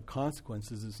doesn't have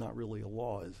consequences, it's not really a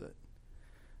law, is it?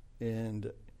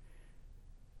 And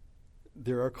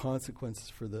there are consequences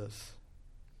for this.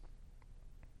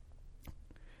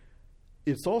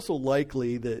 It's also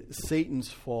likely that Satan's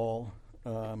fall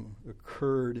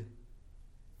occurred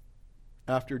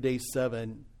after day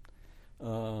 7,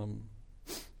 and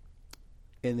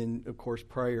then, of course,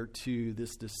 prior to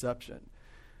this deception.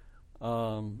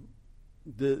 The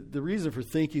reason for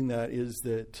thinking that is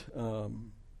that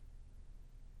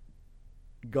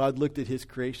God looked at his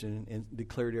creation and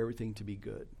declared everything to be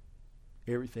good.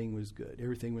 Everything was good.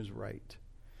 Everything was right.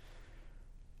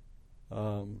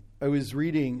 I was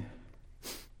reading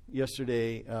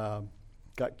yesterday,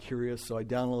 got curious, so I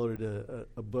downloaded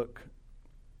a book.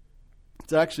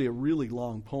 It's actually a really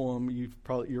long poem.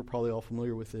 You're probably all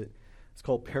familiar with it. It's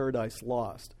called Paradise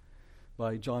Lost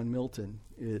by John Milton.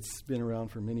 It's been around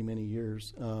for many, many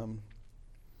years. But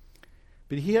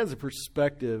he has a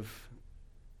perspective.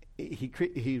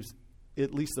 He's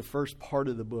at least the first part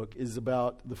of the book is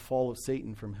about the fall of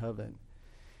Satan from heaven.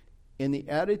 And the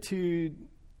attitude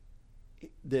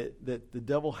that the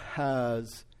devil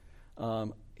has,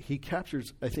 he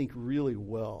captures, I think, really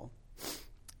well.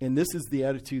 And this is the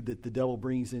attitude that the devil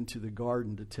brings into the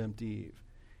garden to tempt Eve.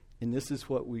 And this is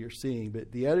what we are seeing.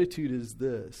 But the attitude is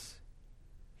this.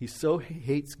 He so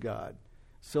hates God,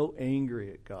 so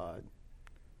angry at God.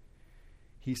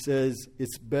 He says,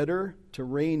 it's better to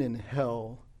reign in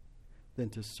hell than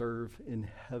to serve in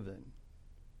heaven.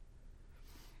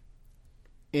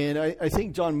 And I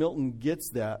think John Milton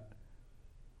gets that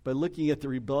by looking at the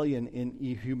rebellion in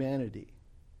humanity.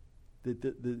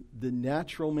 The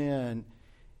natural man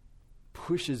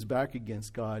pushes back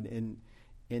against God, and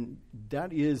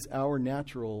that is our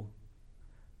natural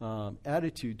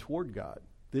attitude toward God,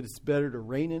 that it's better to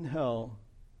reign in hell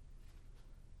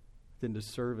than to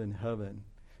serve in heaven.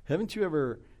 Haven't you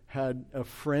ever had a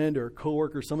friend or a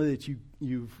coworker, somebody that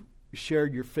you've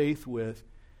shared your faith with,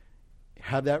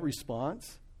 have that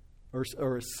response or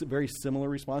a very similar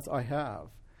response? I have.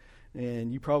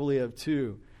 And you probably have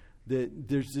too. That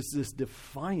there's just this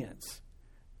defiance.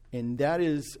 And that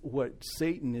is what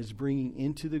Satan is bringing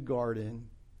into the garden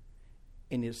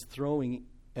and is throwing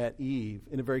at Eve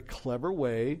in a very clever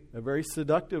way, a very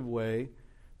seductive way,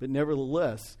 but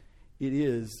nevertheless, it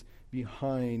is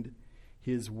behind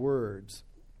his words.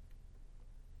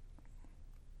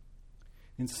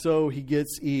 And so he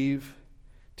gets Eve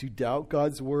to doubt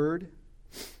God's word,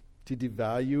 to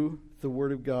devalue the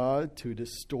word of God, to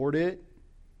distort it,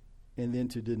 and then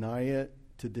to deny it,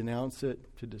 to denounce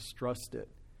it, to distrust it.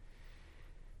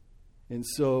 And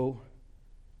so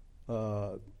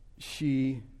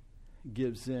she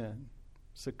gives in,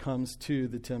 succumbs to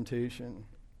the temptation.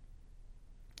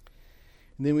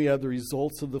 And then we have the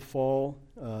results of the fall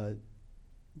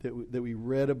that we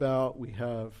read about. We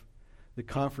have the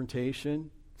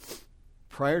confrontation.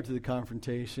 Prior to the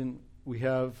confrontation, we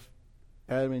have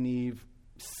Adam and Eve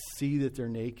see that they're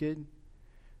naked.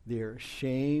 They're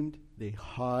ashamed. They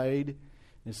hide.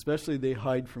 And especially they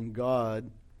hide from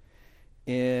God.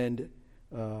 And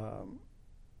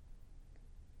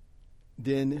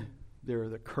then there are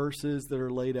the curses that are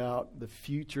laid out, the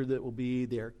future that will be.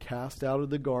 They are cast out of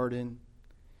the garden.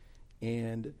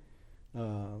 And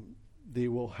they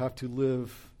will have to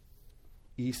live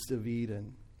east of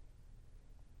Eden.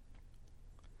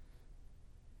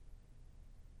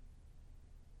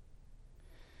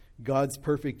 God's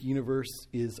perfect universe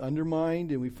is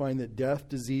undermined, and we find that death,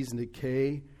 disease, and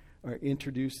decay are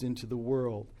introduced into the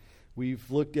world.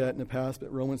 We've looked at in the past,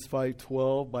 but Romans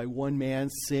 5:12, by one man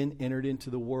sin entered into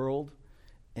the world,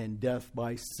 and death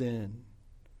by sin.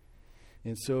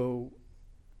 And so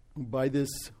by this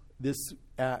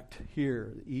act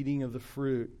here, the eating of the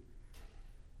fruit,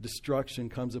 destruction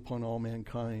comes upon all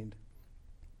mankind.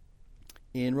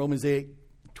 In Romans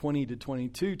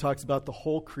 8:20-22 talks about the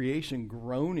whole creation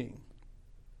groaning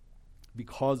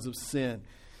because of sin,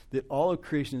 that all of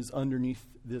creation is underneath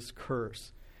this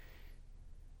curse.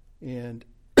 And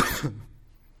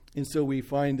and so we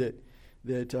find that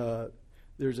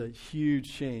there's a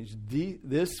huge change.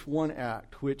 This one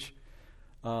act, which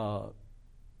can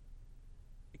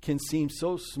seem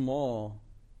so small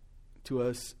to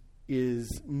us,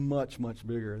 is much, much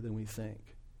bigger than we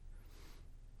think.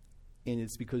 And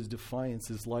it's because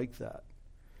defiance is like that.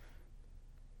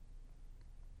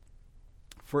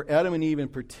 For Adam and Eve in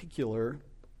particular,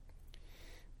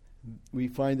 we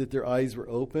find that their eyes were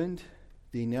opened.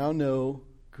 They now know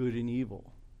good and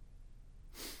evil.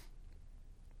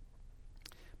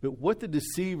 But what the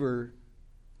deceiver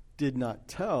did not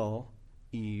tell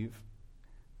Eve,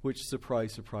 which,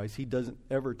 surprise, surprise, he doesn't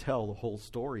ever tell the whole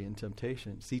story in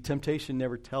temptation. See, temptation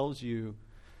never tells you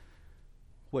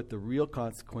what the real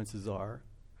consequences are.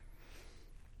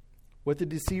 What the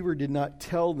deceiver did not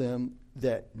tell them,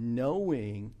 that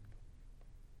knowing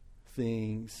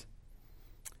things,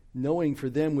 knowing for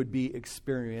them would be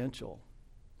experiential.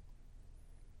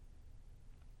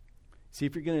 See,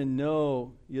 if you're going to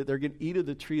know, they're going to eat of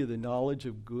the tree of the knowledge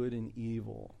of good and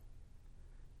evil.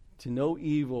 To know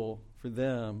evil for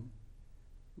them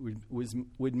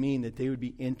would mean that they would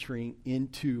be entering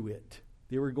into it.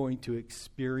 They were going to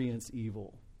experience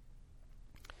evil.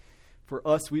 For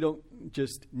us, we don't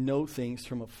just know things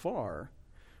from afar.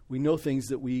 We know things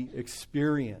that we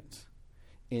experience.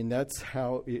 And that's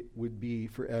how it would be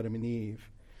for Adam and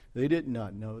Eve. They did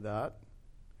not know that.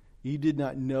 Eve did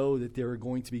not know that they were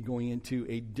going to be going into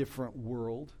a different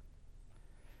world.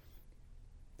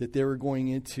 That they were going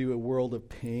into a world of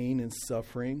pain and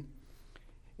suffering.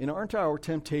 And aren't our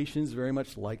temptations very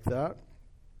much like that?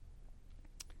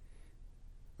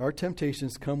 Our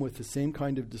temptations come with the same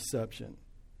kind of deception.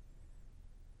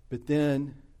 But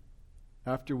then,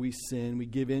 after we sin, we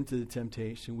give in to the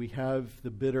temptation. We have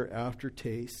the bitter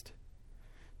aftertaste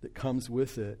that comes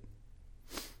with it.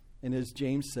 And as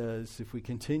James says, if we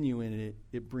continue in it,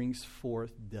 it brings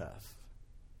forth death.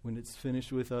 When it's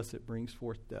finished with us, it brings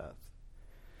forth death.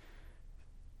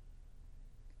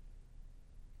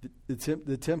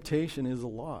 The temptation is a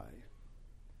lie.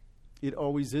 It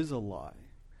always is a lie.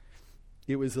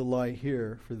 It was a lie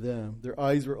here for them. Their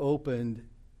eyes were opened,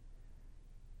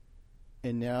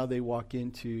 and now they walk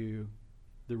into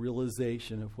the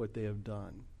realization of what they have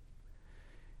done.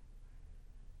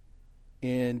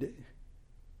 And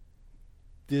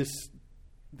this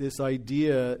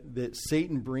idea that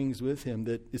Satan brings with him,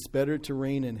 that it's better to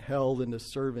reign in hell than to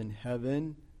serve in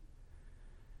heaven,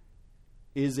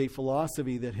 is a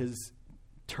philosophy that has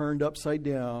turned upside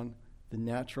down the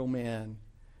natural man,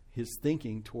 his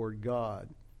thinking toward God.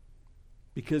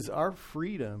 Because our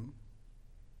freedom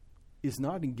is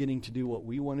not in getting to do what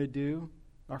we want to do.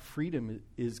 Our freedom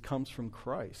comes from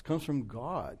Christ, comes from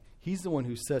God. He's the one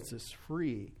who sets us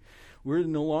free. We're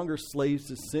no longer slaves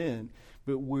to sin,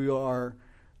 but we are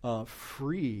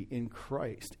free in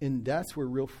Christ. And that's where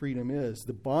real freedom is.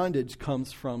 The bondage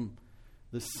comes from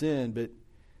the sin, but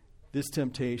this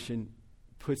temptation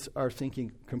puts our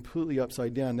thinking completely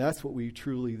upside down. That's what we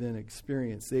truly then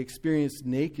experience. They experienced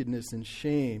nakedness and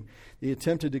shame. They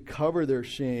attempted to cover their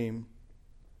shame.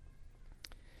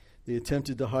 They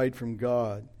attempted to hide from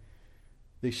God.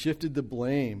 They shifted the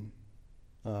blame.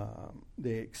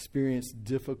 They experienced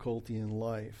difficulty in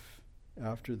life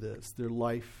after this. Their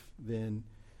life then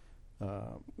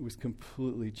was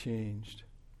completely changed.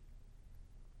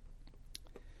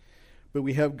 But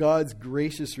we have God's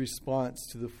gracious response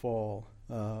to the fall.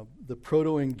 The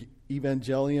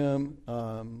proto-evangelium,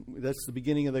 that's the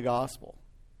beginning of the gospel,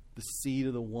 the seed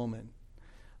of the woman,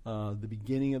 the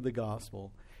beginning of the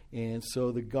gospel. And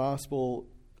so the gospel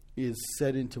is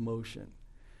set into motion.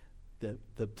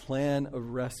 The plan of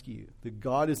rescue. That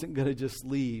God isn't going to just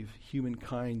leave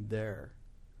humankind there.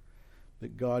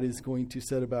 That God is going to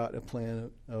set about a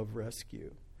plan of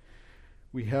rescue.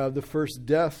 We have the first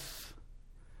death,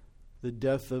 the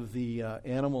death of the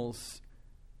animals,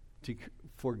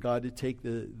 for God to take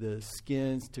the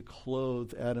skins to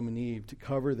clothe Adam and Eve, to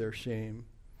cover their shame.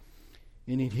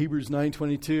 And in Hebrews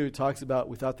 9:22, it talks about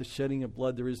without the shedding of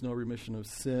blood, there is no remission of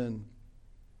sin.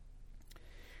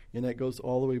 And that goes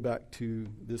all the way back to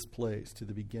this place, to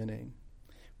the beginning.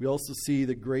 We also see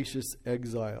the gracious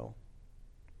exile.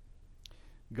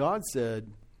 God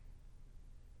said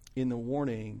in the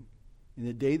warning, in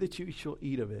the day that you shall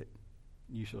eat of it,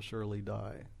 you shall surely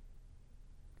die.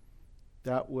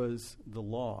 That was the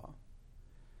law.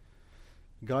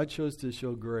 God chose to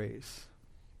show grace.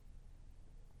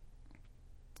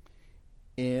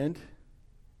 And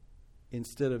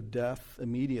instead of death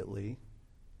immediately,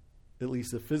 at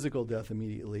least a physical death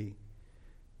immediately,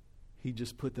 he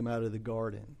just put them out of the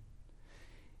garden.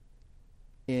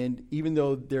 And even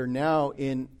though they're now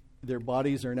their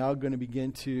bodies are now going to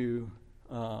begin to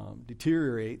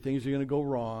deteriorate, things are going to go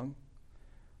wrong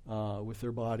with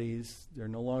their bodies. They're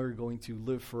no longer going to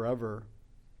live forever,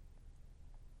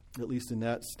 at least in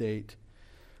that state.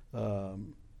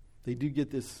 They do get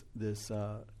this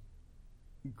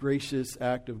gracious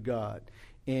act of God.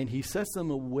 And he sets them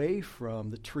away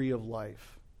from the tree of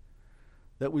life.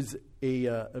 That was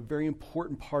a very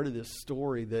important part of this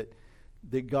story,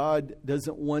 that God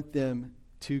doesn't want them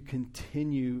to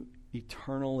continue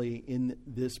eternally in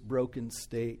this broken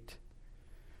state.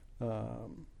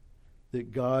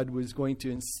 That God was going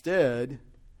to instead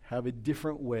have a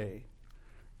different way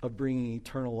of bringing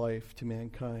eternal life to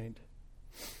mankind.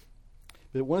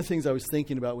 But one of the things I was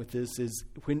thinking about with this is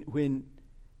when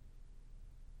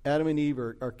Adam and Eve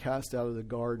are cast out of the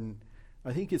garden,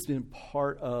 I think it's been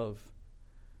part of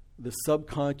the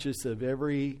subconscious of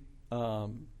every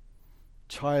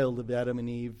child of Adam and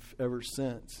Eve ever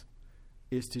since,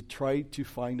 is to try to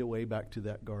find a way back to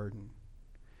that garden.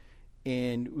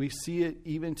 And we see it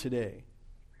even today.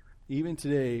 Even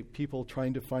today, people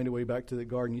trying to find a way back to the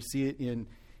garden. You see it in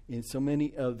so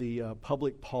many of the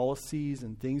public policies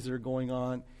and things that are going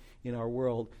on in our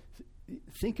world.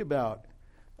 Think about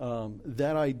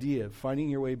that idea of finding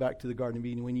your way back to the Garden of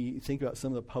Eden when you think about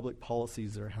some of the public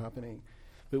policies that are happening.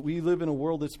 But we live in a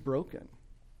world that's broken.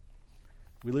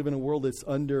 We live in a world that's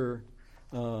under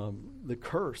the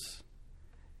curse.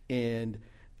 And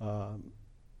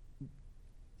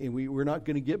we're not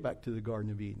going to get back to the Garden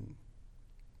of Eden.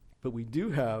 But we do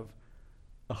have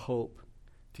a hope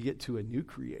to get to a new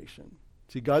creation.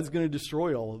 See, God's going to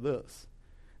destroy all of this.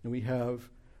 And we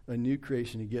have a new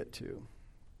creation to get to.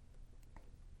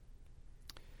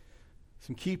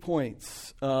 Some key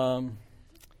points.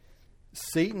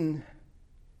 Satan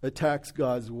attacks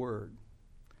God's word.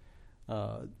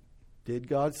 Did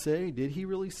God say? Did he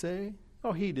really say?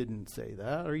 Oh, he didn't say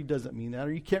that, or he doesn't mean that,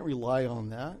 or you can't rely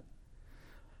on that.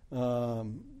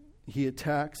 He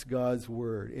attacks God's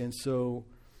word. And so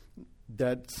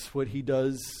that's what he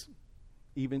does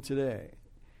even today.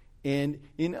 And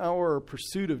in our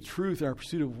pursuit of truth, our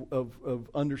pursuit of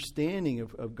understanding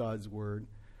of God's word,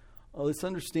 let's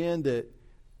understand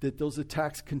that those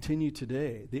attacks continue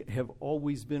today. They have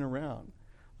always been around.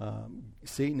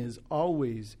 Satan has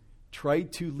always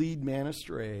tried to lead man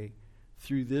astray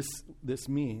through this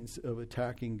means of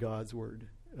attacking God's word,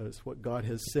 as what God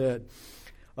has said.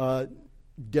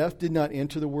 Death did not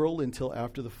enter the world until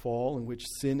after the fall, in which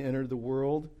sin entered the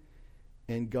world,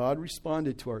 and God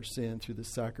responded to our sin through the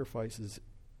sacrifice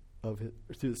of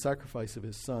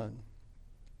his Son.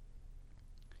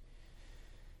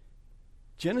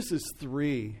 Genesis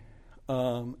 3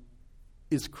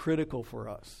 is critical for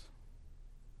us.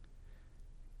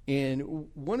 And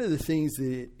one of the things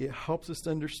that it helps us to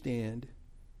understand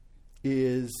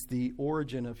is the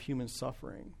origin of human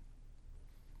suffering.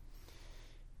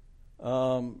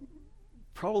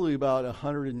 Probably about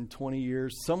 120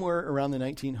 years, somewhere around the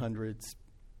 1900s,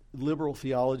 liberal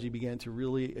theology began to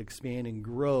really expand and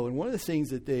grow. And one of the things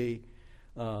that they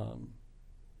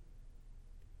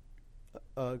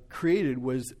created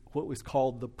was what was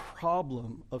called the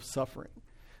problem of suffering.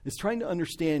 It's trying to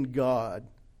understand God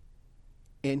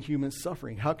and human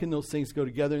suffering. How can those things go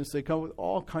together? And so they come up with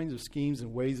all kinds of schemes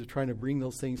and ways of trying to bring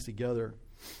those things together.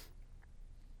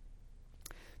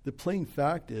 The plain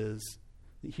fact is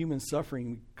that human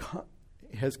suffering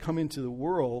has come into the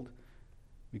world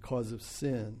because of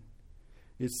sin.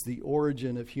 It's the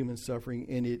origin of human suffering,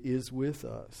 and it is with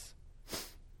us.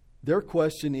 Their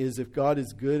question is, if God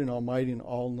is good and almighty and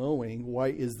all-knowing, why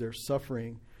is there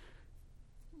suffering?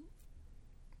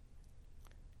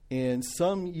 And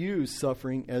some use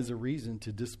suffering as a reason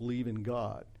to disbelieve in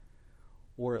God,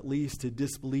 or at least to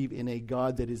disbelieve in a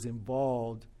God that is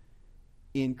involved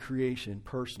in creation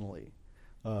personally.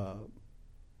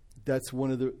 That's one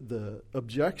of the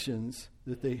objections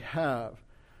that they have.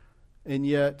 And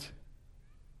yet,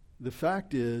 the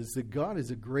fact is that God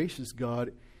is a gracious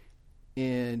God,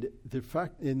 and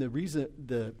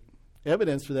the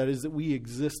evidence for that is that we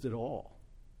exist at all.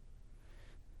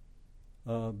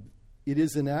 It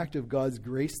is an act of God's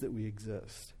grace that we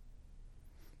exist,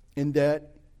 and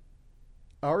that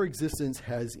our existence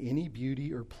has any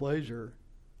beauty or pleasure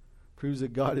proves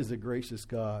that God is a gracious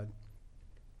God.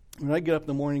 When I get up in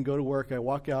the morning, go to work, I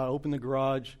walk out, open the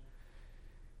garage,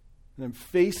 and I'm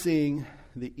facing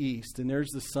the east, and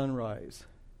there's the sunrise.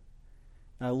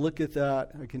 And I look at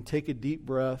that, I can take a deep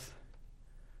breath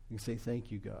and say,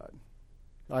 thank you, God.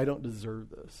 I don't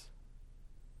deserve this.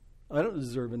 I don't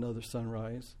deserve another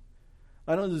sunrise.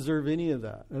 I don't deserve any of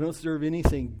that. I don't deserve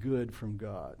anything good from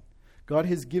God. God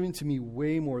has given to me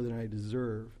way more than I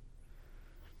deserve.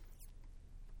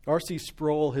 R.C.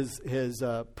 Sproul has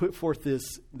put forth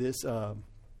this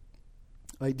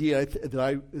idea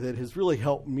that has really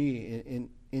helped me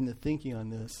in the thinking on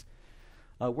this.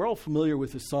 We're all familiar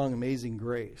with the song "Amazing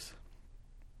Grace."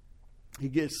 He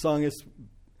gets sung as,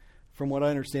 from what I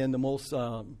understand, the most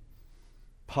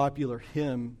popular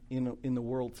hymn in the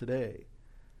world today.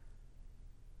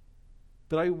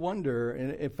 But I wonder,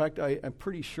 and in fact, I'm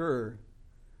pretty sure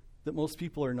that most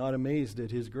people are not amazed at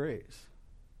his grace.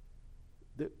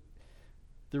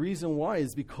 The reason why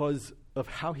is because of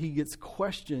how he gets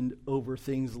questioned over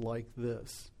things like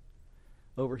this,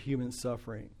 over human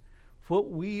suffering. What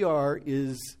we are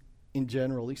is, in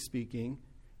generally speaking,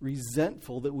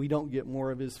 resentful that we don't get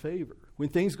more of his favor. When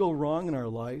things go wrong in our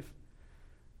life,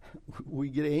 we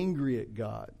get angry at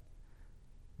God.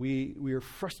 We are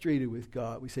frustrated with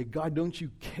God. We say, God, don't you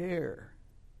care?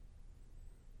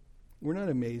 We're not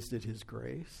amazed at his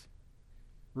grace.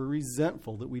 We're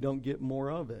resentful that we don't get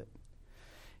more of it.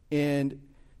 And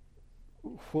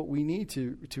what we need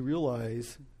to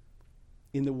realize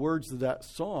in the words of that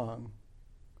song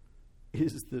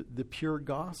is the pure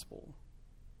gospel.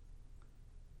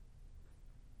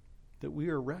 That we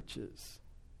are wretches.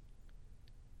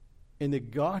 And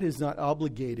that God is not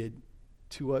obligated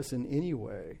to us in any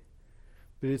way.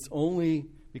 But it's only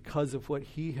because of what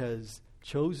he has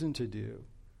chosen to do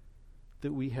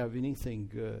that we have anything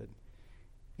good.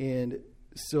 And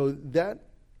so that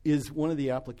is one of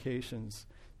the applications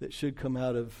that should come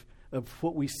out of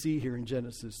what we see here in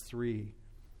Genesis 3.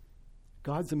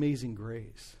 God's amazing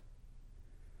grace.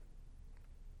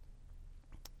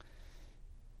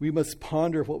 We must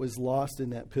ponder what was lost in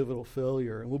that pivotal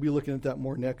failure, and we'll be looking at that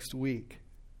more next week.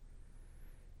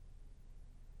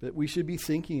 But we should be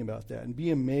thinking about that and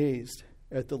be amazed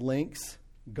at the lengths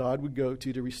God would go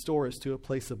to restore us to a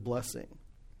place of blessing.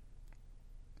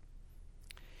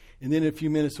 And then in a few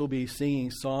minutes we'll be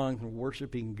singing songs and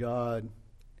worshiping God.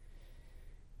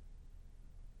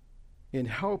 And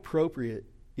how appropriate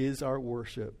is our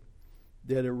worship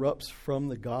that erupts from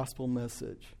the gospel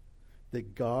message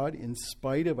that God, in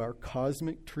spite of our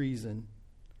cosmic treason,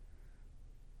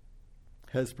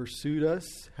 has pursued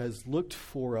us, has looked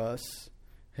for us,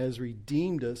 has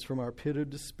redeemed us from our pit of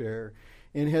despair,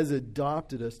 and has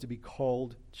adopted us to be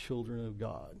called children of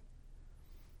God.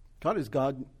 God has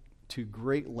gone to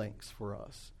great lengths for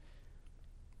us.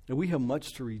 And we have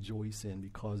much to rejoice in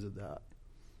because of that.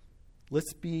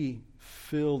 Let's be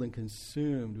filled and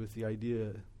consumed with the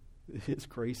idea that his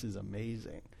grace is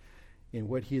amazing. And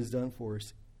what he has done for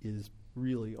us is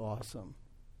really awesome.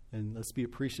 And let's be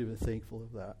appreciative and thankful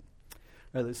of that.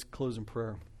 All right, let's close in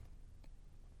prayer.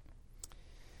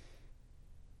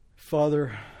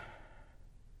 Father,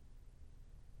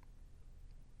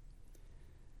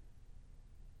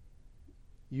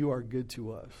 you are good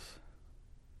to us.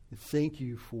 Thank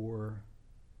you for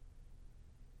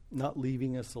not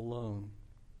leaving us alone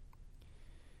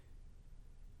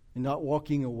and not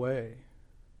walking away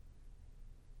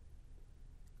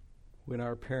when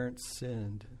our parents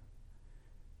sinned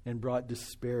and brought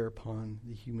despair upon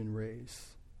the human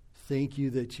race. Thank you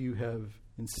that you have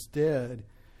instead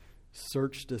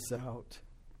searched us out,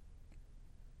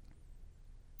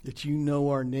 that you know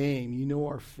our name, you know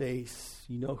our face,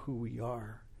 you know who we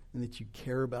are, and that you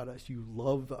care about us, you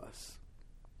love us.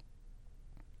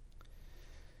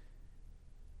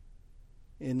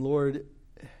 And Lord,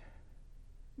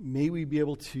 may we be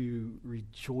able to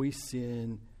rejoice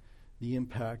in the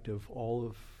impact of all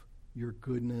of your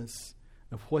goodness,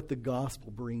 of what the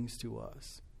gospel brings to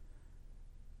us.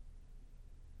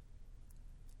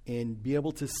 And be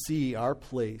able to see our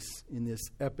place in this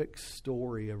epic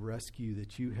story of rescue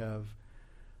that you have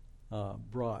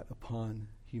brought upon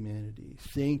humanity.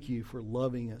 Thank you for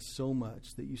loving us so much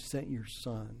that you sent your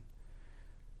Son.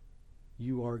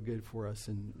 You are good for us,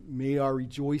 and may our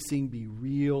rejoicing be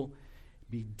real,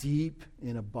 be deep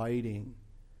and abiding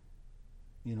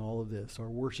in all of this. Our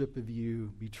worship of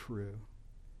you be true.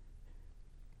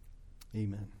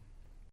 Amen.